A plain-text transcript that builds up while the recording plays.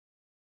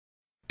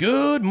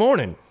Good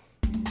morning.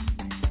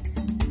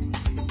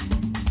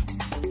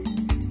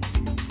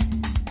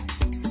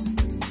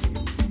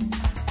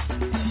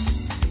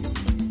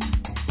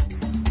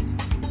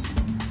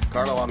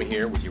 Carlo, I'm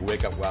here with your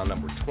Wake Up Wow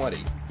number 20.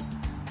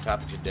 The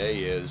topic today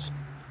is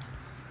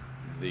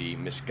the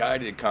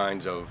misguided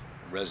kinds of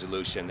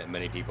resolution that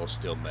many people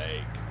still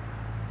make.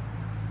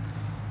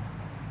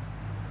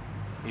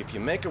 If you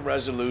make a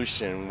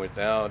resolution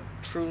without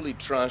truly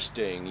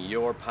trusting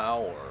your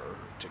power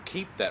to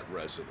keep that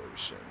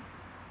resolution,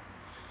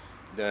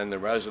 then the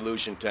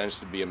resolution tends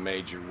to be a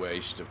major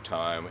waste of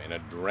time and a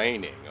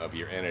draining of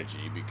your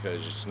energy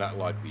because it's not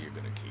likely you're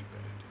going to keep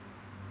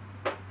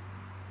it.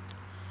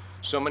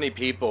 So many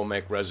people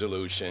make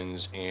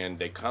resolutions and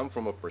they come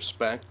from a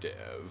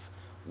perspective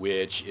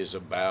which is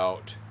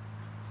about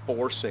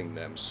forcing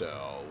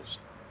themselves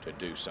to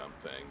do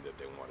something that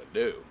they want to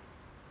do.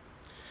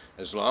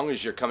 As long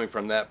as you're coming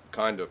from that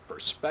kind of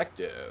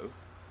perspective,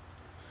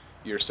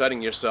 you're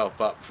setting yourself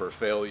up for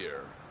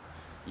failure.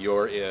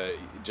 You're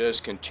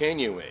just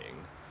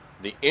continuing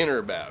the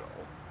inner battle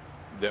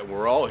that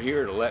we're all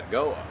here to let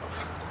go of.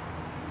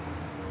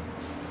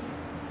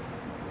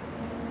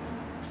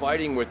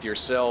 Fighting with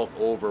yourself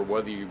over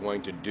whether you're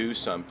going to do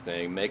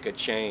something, make a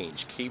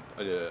change, keep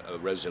a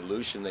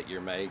resolution that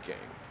you're making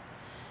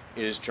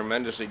is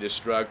tremendously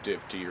destructive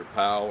to your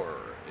power.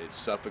 It's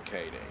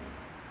suffocating.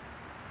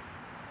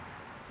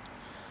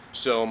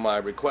 So my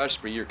request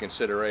for your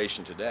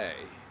consideration today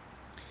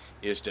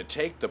is to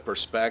take the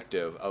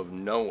perspective of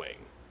knowing,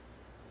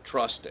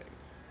 trusting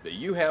that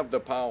you have the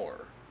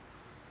power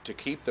to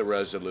keep the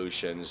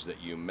resolutions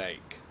that you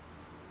make,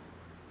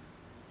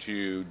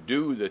 to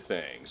do the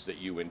things that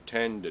you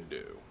intend to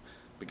do.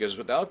 Because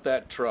without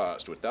that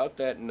trust, without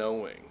that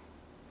knowing,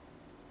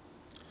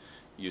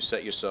 you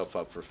set yourself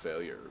up for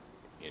failure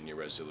in your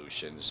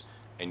resolutions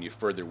and you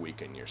further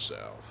weaken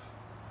yourself.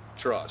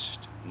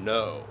 Trust,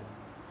 know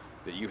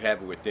that you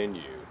have it within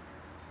you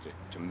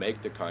to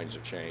make the kinds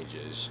of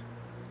changes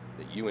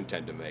that you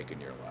intend to make in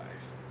your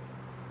life.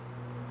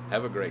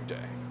 Have a great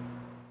day.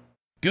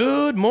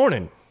 Good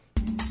morning.